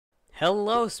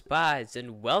Hello spies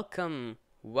and welcome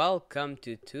to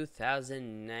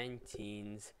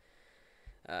 2019's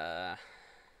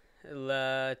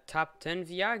top 10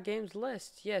 VR games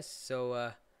list. Yes,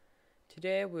 so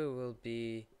today we will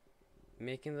be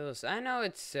making the list. I know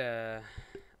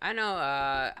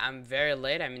I'm very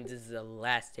late. I mean, this is the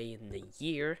last day in the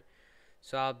year.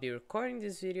 So I'll be recording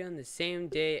this video on the same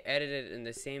day, edit it in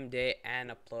the same day, and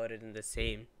upload it in the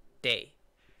same day.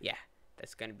 Yeah,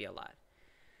 that's gonna be a lot.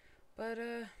 But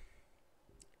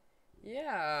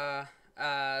yeah,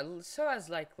 so as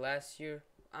like last year,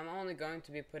 I'm only going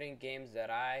to be putting games that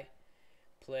I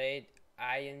played,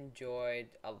 I enjoyed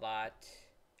a lot,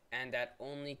 and that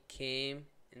only came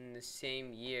in the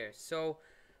same year. So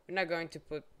we're not going to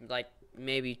put like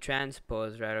maybe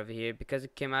transpose right over here because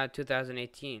it came out in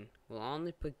 2018. We'll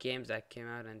only put games that came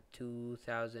out in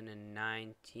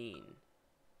 2019.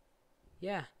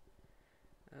 Yeah.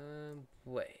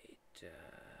 Wait.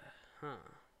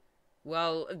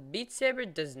 Well, Beat Saber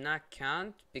does not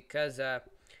count because I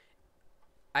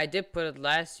did put it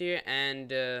last year, and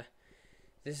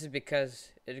this is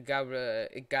because it got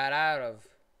out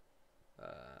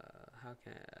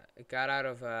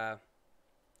of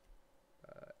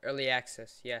early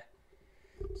access. Yeah.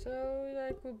 So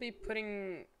like we'll be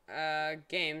putting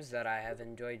games that I have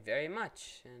enjoyed very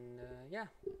much, and yeah,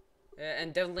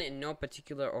 and definitely in no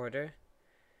particular order.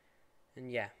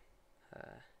 And yeah,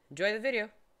 enjoy the video.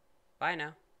 Bye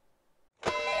now.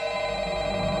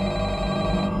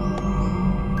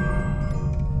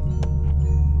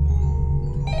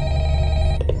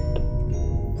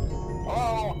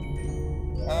 Hello?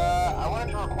 I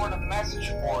wanted to record a message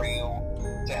for you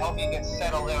to help you get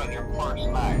settled in on your first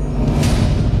night.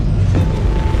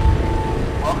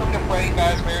 Welcome to Freddy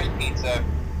Fazbear's Pizza.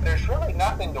 There's really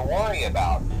nothing to worry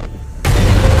about.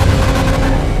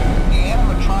 The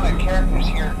animatronic characters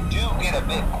here do get a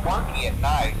bit quirky at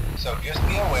night, so just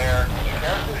be aware, the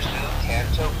characters do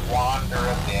tend to wander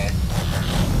a bit.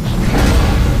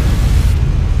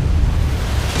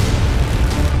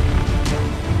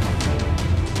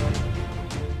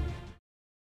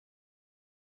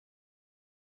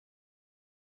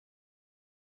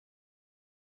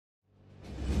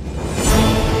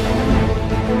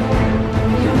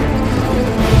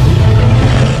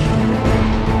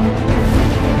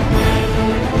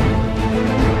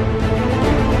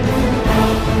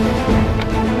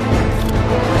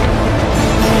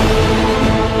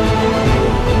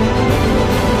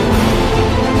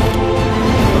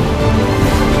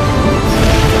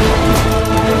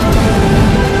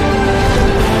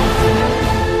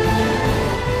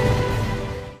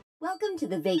 Welcome to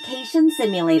the Vacation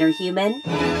Simulator, human.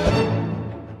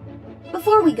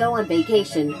 Before we go on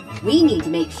vacation, we need to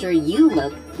make sure you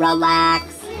look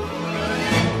relaxed.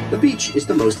 The beach is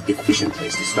the most efficient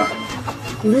place to start.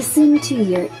 Listen to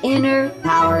your inner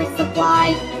power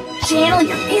supply. Channel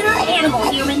your inner animal,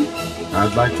 human.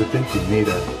 I'd like to think you made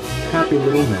a happy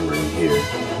little memory here.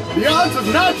 The odds of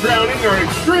not drowning are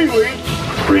extremely...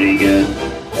 Pretty good.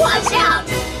 Watch out!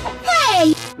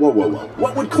 Hey! Whoa.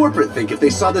 What would corporate think if they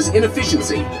saw this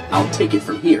inefficiency? I'll take it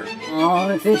from here. Oh,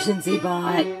 efficiency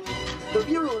bot. The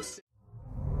Bureau of...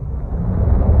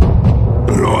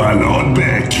 Roalon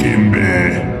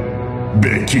Bekimbe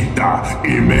Bekita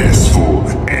Imesfu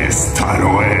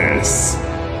Estaroes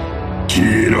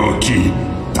Kiroki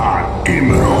Ta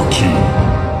Imroki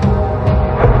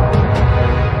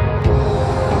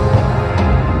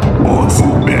Otfu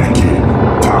Beki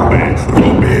Tabe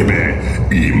Robebe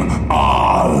Im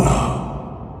Al.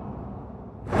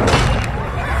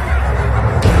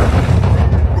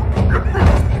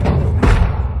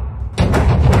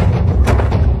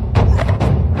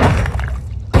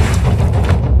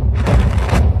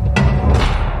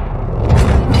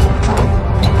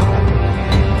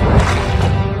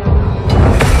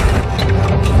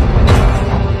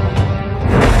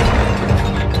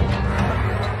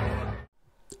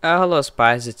 Hello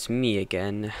spies, it's me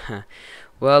again.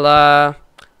 Well,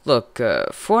 look,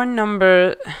 for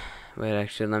number... Wait,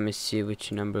 actually, let me see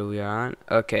which number we are on.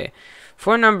 Okay,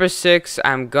 for number 6,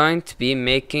 I'm going to be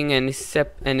making an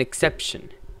exception.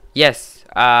 Yes,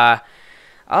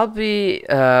 I'll be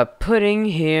putting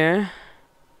here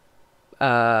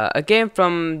a game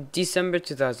from December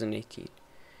 2018.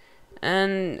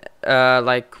 And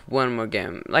like one more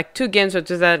game, like 2 games from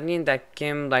 2018 that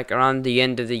came like around the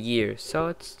end of the year. So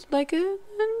it's like it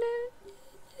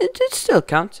still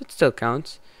counts. It still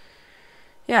counts.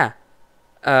 Yeah.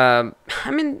 I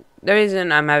mean, the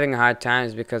reason I'm having a hard time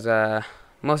is because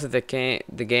most of the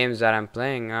games that I'm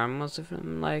playing are most of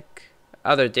them like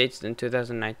other dates than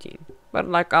 2019. But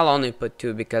like I'll only put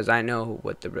 2 because I know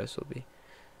what the rest will be.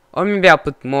 or maybe I'll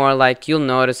put more, like you'll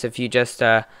notice if you just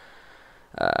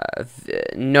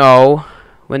know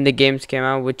when the games came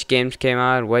out, which games came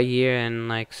out, what year, and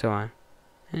like so on.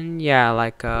 And yeah,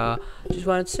 like just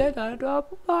wanted to say that.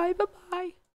 Bye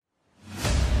bye.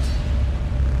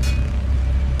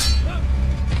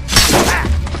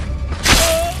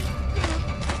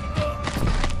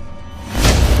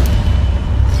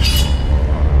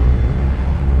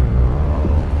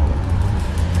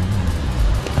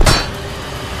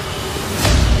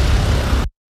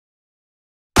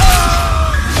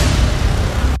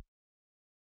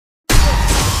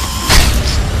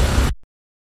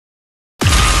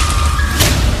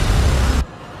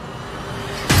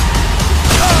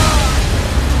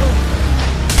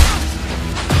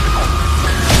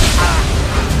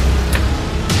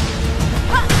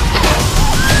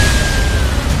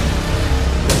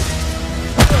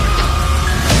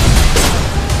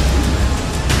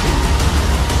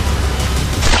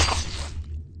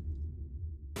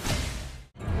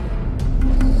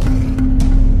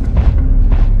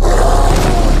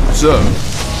 So,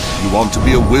 you want to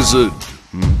be a wizard?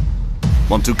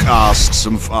 Want to cast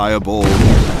some fireball?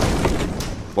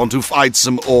 Want to fight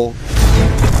some orcs?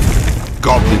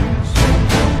 Goblins?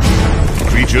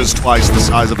 Creatures twice the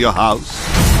size of your house?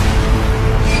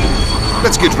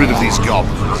 Let's get rid of these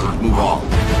goblins and move on.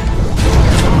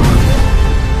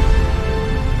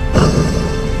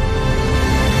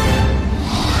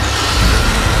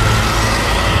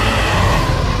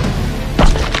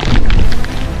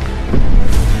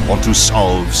 Want to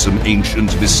solve some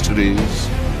ancient mysteries?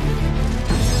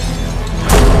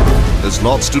 There's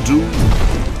lots to do.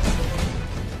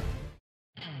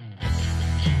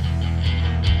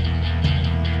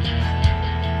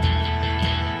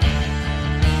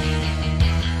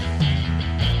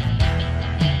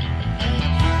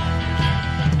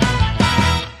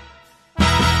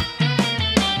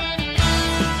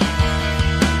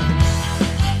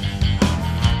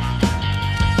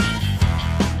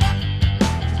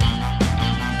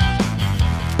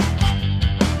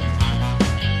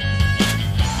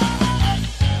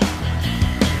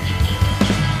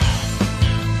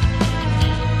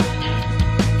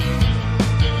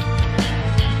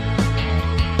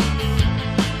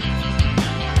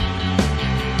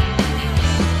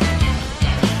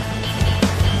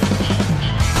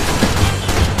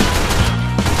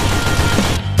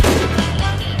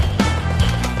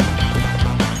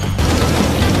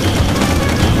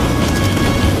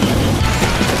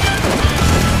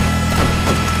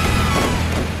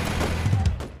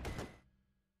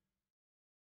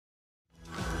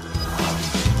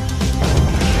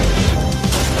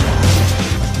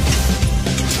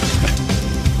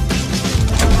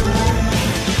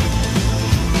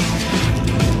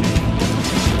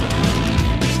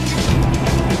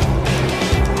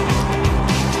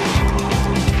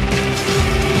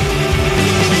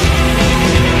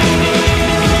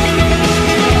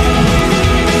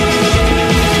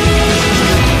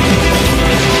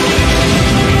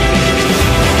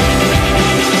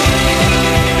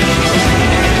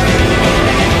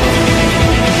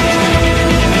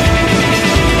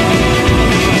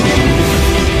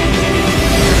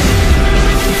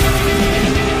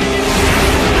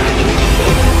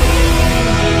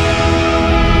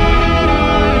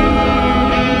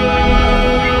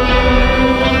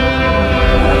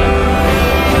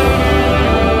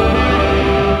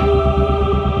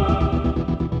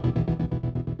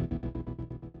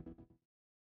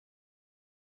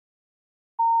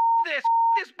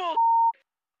 This bull.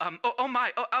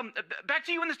 Back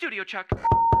to you in the studio, Chuck.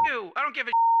 You, I don't give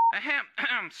a ahem.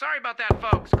 Sorry about that,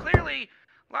 folks. Clearly,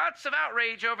 lots of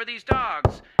outrage over these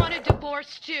dogs. I want a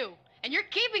divorce too, and you're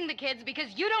keeping the kids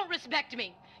because you don't respect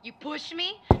me. You push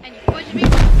me, and you push me.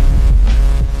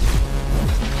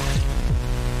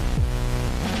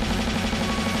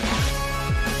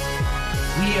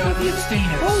 We are the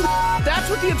abstainers. Oh, that's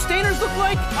what the abstainers look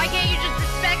like? Why can't you just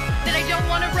respect that I don't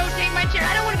want to rotate my chair?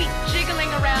 I don't want to be jiggling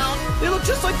around. They look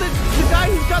just like the guy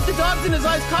who's got the dogs in his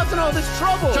eyes causing all this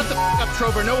trouble. Shut the up,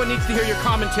 Trover. No one needs to hear your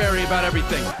commentary about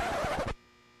everything.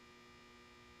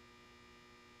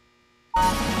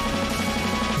 I'm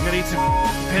gonna eat some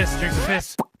piss, drink some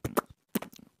piss.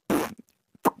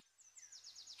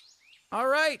 All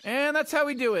right, and that's how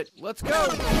we do it. Let's go.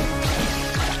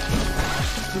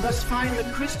 We must find the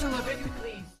crystal of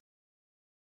Ichthys.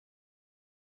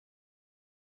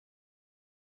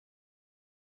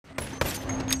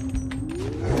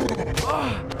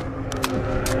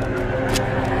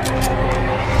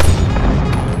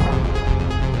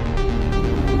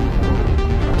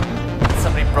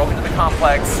 Somebody broke into the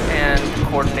complex and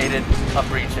coordinated a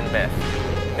breach in Myth.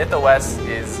 MythOS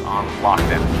is on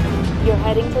lockdown. You're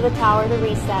heading to the tower to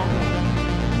reset.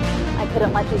 I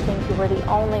couldn't let you think you were the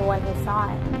only one who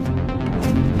saw it.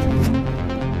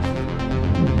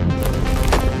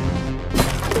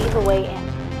 Leave a way in.